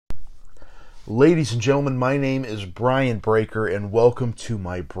Ladies and gentlemen, my name is Brian Breaker, and welcome to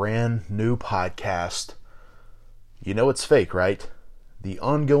my brand new podcast. You know it's fake, right? The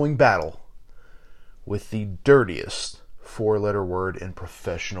ongoing battle with the dirtiest four-letter word in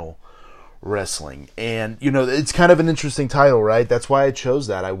professional wrestling. And, you know, it's kind of an interesting title, right? That's why I chose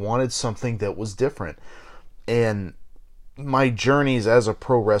that. I wanted something that was different. And my journeys as a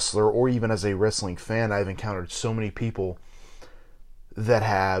pro wrestler, or even as a wrestling fan, I've encountered so many people that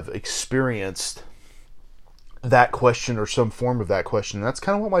have experienced that question or some form of that question. And that's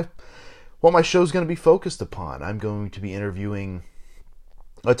kind of what my show is going to be focused upon. I'm going to be interviewing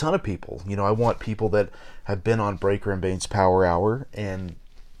a ton of people. You know, I want people that have been on Breaker and Bane's Power Hour, and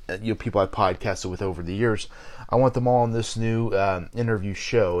people I've podcasted with over the years. I want them all on this new interview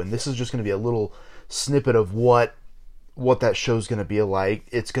show, and this is just going to be a little snippet of what that show is going to be like.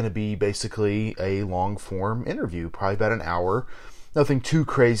 It's going to be basically a long form interview, probably about an hour. Nothing too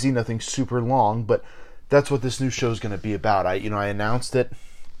crazy, nothing super long, but that's what this new show is going to be about. I announced it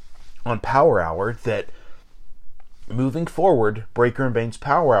on Power Hour that moving forward, Breaker and Bane's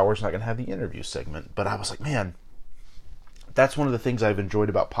Power Hour is not going to have the interview segment. But I was like, man, that's one of the things I've enjoyed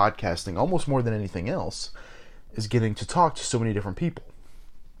about podcasting, almost more than anything else, is getting to talk to so many different people.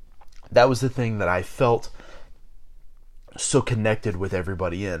 That was the thing that I felt so connected with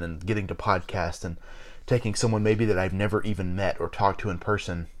everybody in, and getting to podcast and taking someone maybe that I've never even met or talked to in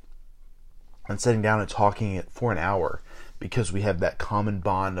person and sitting down and talking it for an hour, because we have that common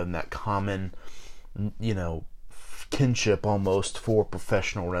bond and that common, kinship almost for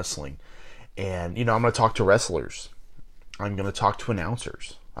professional wrestling. And, I'm going to talk to wrestlers. I'm going to talk to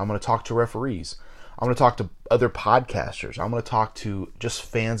announcers. I'm going to talk to referees. I'm going to talk to other podcasters. I'm going to talk to just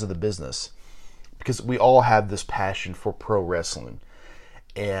fans of the business, because we all have this passion for pro wrestling.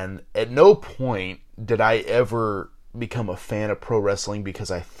 And at no point did I ever become a fan of pro wrestling because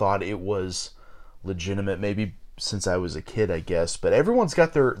I thought it was legitimate, maybe since I was a kid, I guess. But everyone's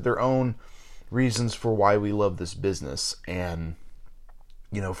got their own reasons for why we love this business. And,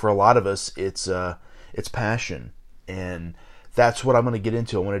 for a lot of us, it's passion. And that's what I'm going to get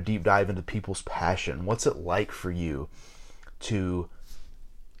into. I want to deep dive into people's passion. What's it like for you to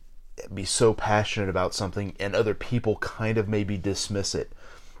be so passionate about something and other people kind of maybe dismiss it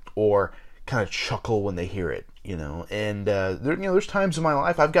or kind of chuckle when they hear it, And there's times in my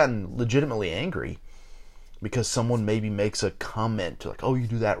life I've gotten legitimately angry because someone maybe makes a comment like, "Oh, you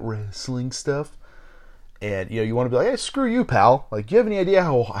do that wrestling stuff," and you want to be like, "Hey, screw you, pal! Like, do you have any idea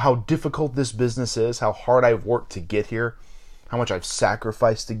how difficult this business is? How hard I've worked to get here? How much I've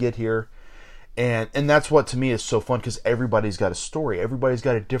sacrificed to get here?" And that's what to me is so fun, because everybody's got a story. Everybody's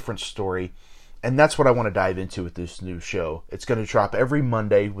got a different story. And that's what I want to dive into with this new show. It's going to drop every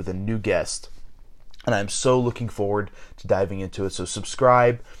Monday with a new guest. And I'm so looking forward to diving into it. So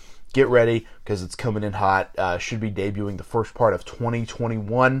subscribe, get ready, because it's coming in hot. Should be debuting the first part of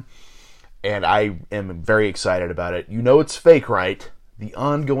 2021. And I am very excited about it. You know it's fake, right? The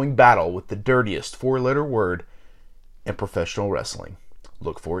ongoing battle with the dirtiest four-letter word in professional wrestling.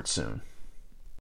 Look for it soon.